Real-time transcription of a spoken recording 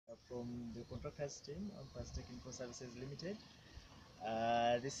from the contractors team, Armpass Technical Services Limited.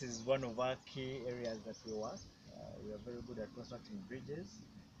 This is one of our key areas that we work. We are very good at constructing bridges.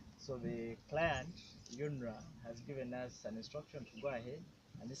 So the client, UNRA, has given us an instruction to go ahead,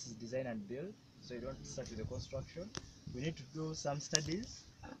 and this is design and build. So you don't start with the construction. We need to do some studies,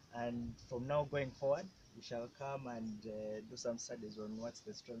 and from now going forward, we shall come and do some studies on what's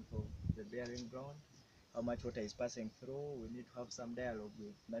the strength of the bearing ground, how much water is passing through. We need to have some dialogue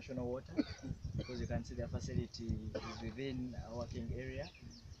with national water, because you can see the facility is within a working area.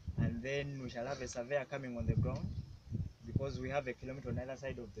 And then we shall have a surveyor coming on the ground, because we have a kilometer on either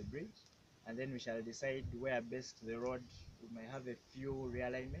side of the bridge, and then we shall decide where best the road, we may have a few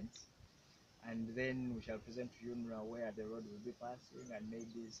realignments, and then we shall present to UNRA where the road will be passing, and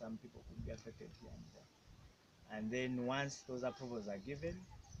maybe some people could be affected here and there. And then once those approvals are given,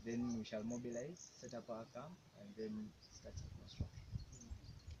 then we shall mobilize, set up our camp, and then start the construction.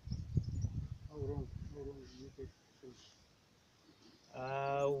 How long do you take to finish?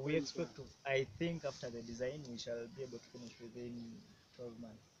 We expect to, I think after the design, we shall be able to finish within 12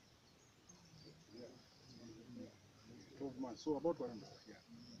 months. Yeah. 12 months. So about 1 month. Yeah.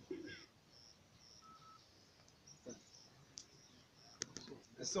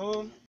 So